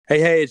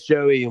Hey, it's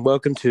Joey, and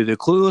welcome to the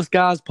Clueless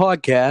Guys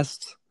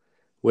podcast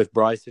with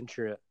Bryce and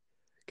Trent.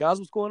 Guys,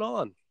 what's going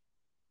on?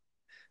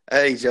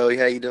 Hey Joey,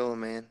 how you doing,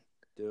 man?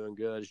 Doing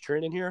good. Is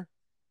Trent in here?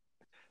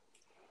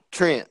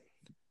 Trent,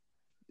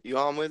 you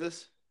on with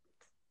us?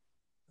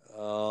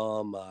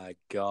 Oh my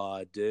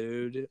God,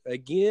 dude!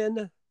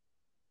 Again,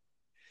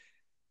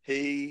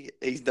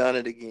 He's done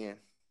it again.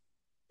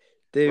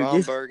 dude.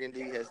 Ron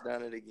Burgundy has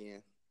done it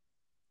again.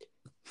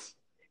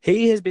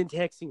 He has been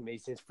texting me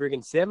since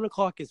friggin' 7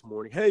 o'clock this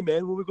morning. Hey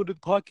man, when we go do the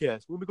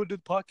podcast? When we go do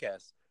the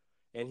podcast?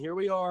 And here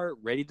we are,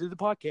 ready to do the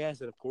podcast,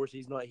 and of course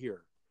he's not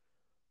here.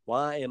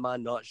 Why am I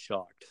not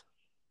shocked?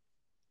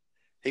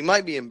 He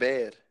might be in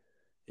bed.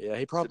 Yeah, he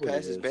Is it probably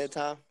past his is.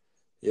 bedtime?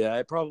 Yeah,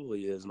 it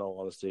probably is, in all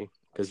honesty,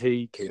 because he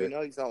We cares.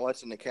 know he's not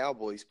watching the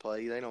Cowboys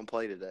play. They don't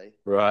play today.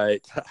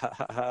 Right.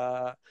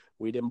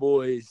 We them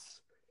boys.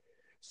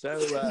 So,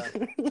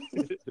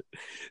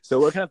 so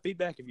what kind of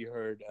feedback have you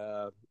heard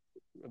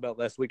about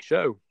last week's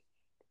show?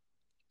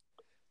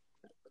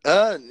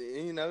 Not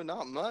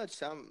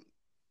much.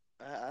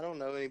 I don't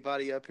know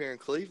anybody up here in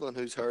Cleveland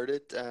who's heard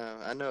it.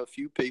 I know a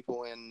few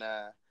people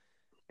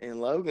in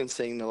Logan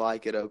seem to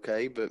like it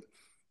okay, but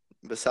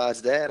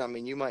besides that, I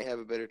mean, you might have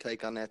a better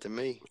take on that than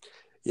me.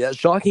 Yeah,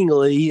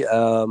 shockingly,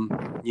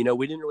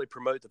 we didn't really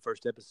promote the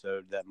first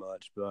episode that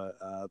much, but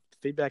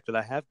feedback that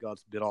I have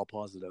got's been all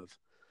positive.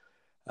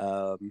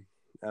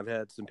 I've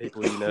had some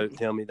people,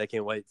 tell me they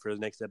can't wait for the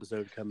next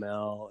episode to come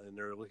out, and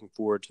they're looking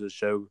forward to the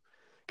show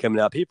coming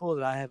out. People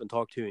that I haven't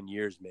talked to in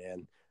years,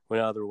 man,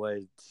 went out of their way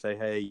to say,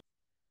 "Hey,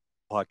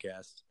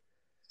 podcast."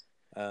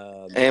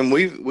 And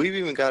we've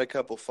even got a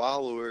couple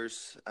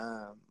followers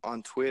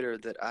on Twitter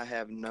that I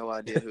have no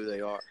idea who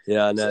they are.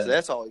 Yeah, I know. So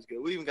that's always good.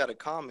 We even got a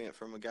comment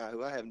from a guy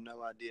who I have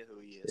no idea who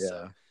he is.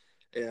 Yeah.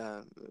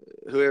 So,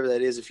 whoever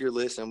that is, if you're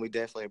listening, we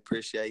definitely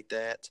appreciate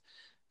that.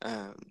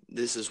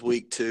 This is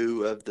week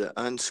 2 of the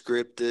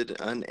unscripted,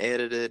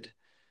 unedited,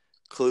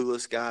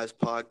 Clueless Guys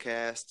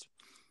podcast.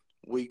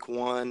 Week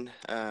 1,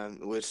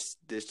 which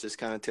this just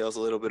kind of tells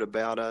a little bit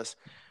about us.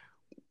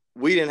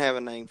 We didn't have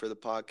a name for the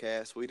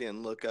podcast. We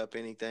didn't look up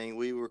anything.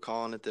 We were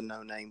calling it the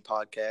No Name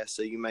Podcast.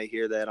 So you may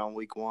hear that on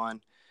week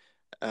 1.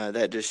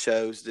 That just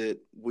shows that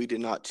we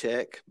did not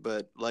check,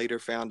 but later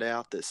found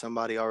out that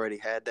somebody already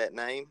had that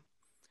name,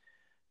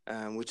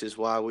 which is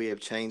why we have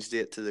changed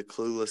it to the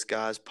Clueless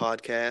Guys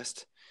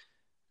Podcast.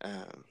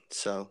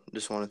 So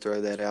just want to throw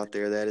that out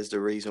there. That is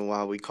the reason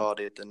why we called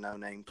it the No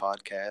Name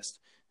Podcast.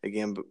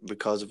 Again,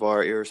 because of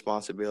our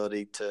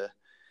irresponsibility to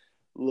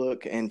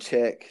look and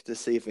check to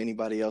see if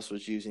anybody else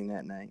was using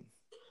that name.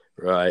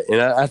 Right.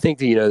 And I think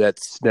that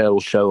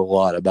that'll show a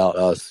lot about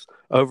us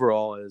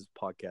overall as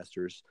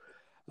podcasters.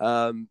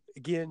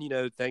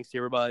 Again, thanks to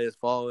everybody that's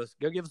followed us.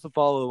 Go give us a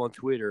follow on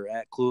Twitter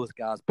at Clueless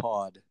Guys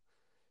Pod.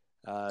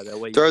 That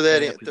way you throw can that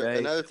stay in. up to date.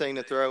 Another thing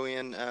to throw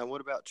in,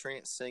 what about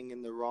Trent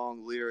singing the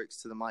wrong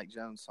lyrics to the Mike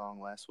Jones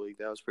song last week?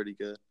 That was pretty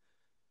good.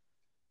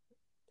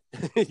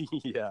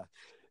 Yeah.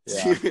 Do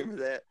you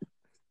remember that?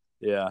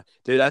 Yeah.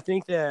 Dude, I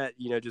think that,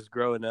 just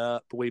growing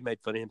up, we made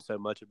fun of him so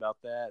much about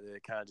that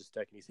it kind of just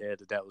stuck in his head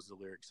that was the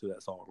lyrics to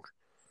that song.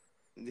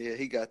 Yeah,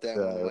 he got that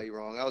one way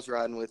wrong. I was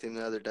riding with him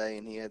the other day,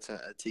 and he had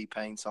a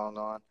T-Pain song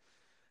on.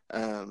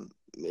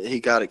 He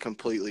got it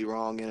completely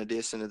wrong. In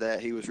addition to that,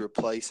 he was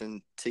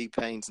replacing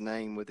T-Pain's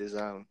name with his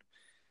own.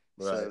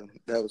 Right. So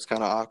that was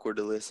kind of awkward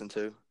to listen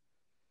to.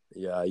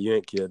 Yeah, you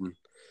ain't kidding.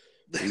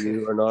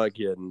 You are not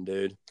kidding,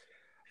 dude.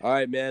 All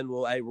right, man.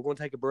 Well, hey, we're going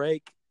to take a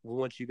break. We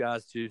want you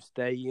guys to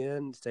stay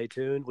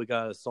tuned. We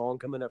got a song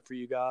coming up for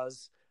you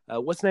guys.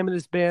 What's the name of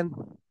this band?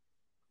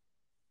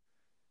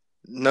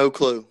 No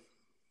clue.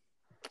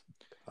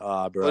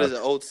 Bro. What is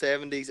it, old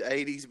 70s,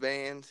 80s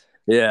band?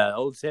 Yeah,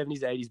 old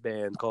 70s, 80s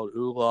band called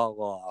Ooh La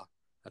La.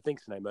 I think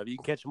it's the name of it. You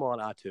can catch them on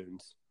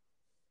iTunes.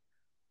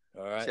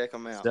 All right. Check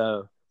them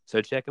out.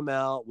 So check them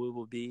out. We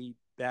will be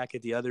back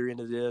at the other end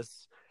of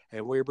this.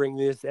 And we're bringing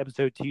this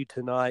episode to you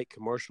tonight,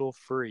 commercial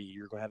free.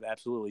 You're going to have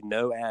absolutely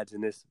no ads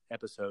in this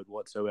episode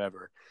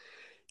whatsoever.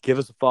 Give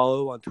us a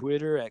follow on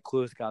Twitter at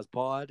Clueless Guys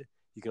Pod.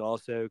 You can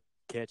also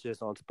catch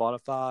us on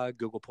Spotify,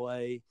 Google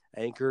Play,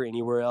 Anchor,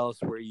 anywhere else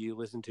where you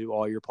listen to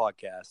all your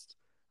podcasts.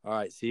 All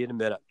right, see you in a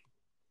minute.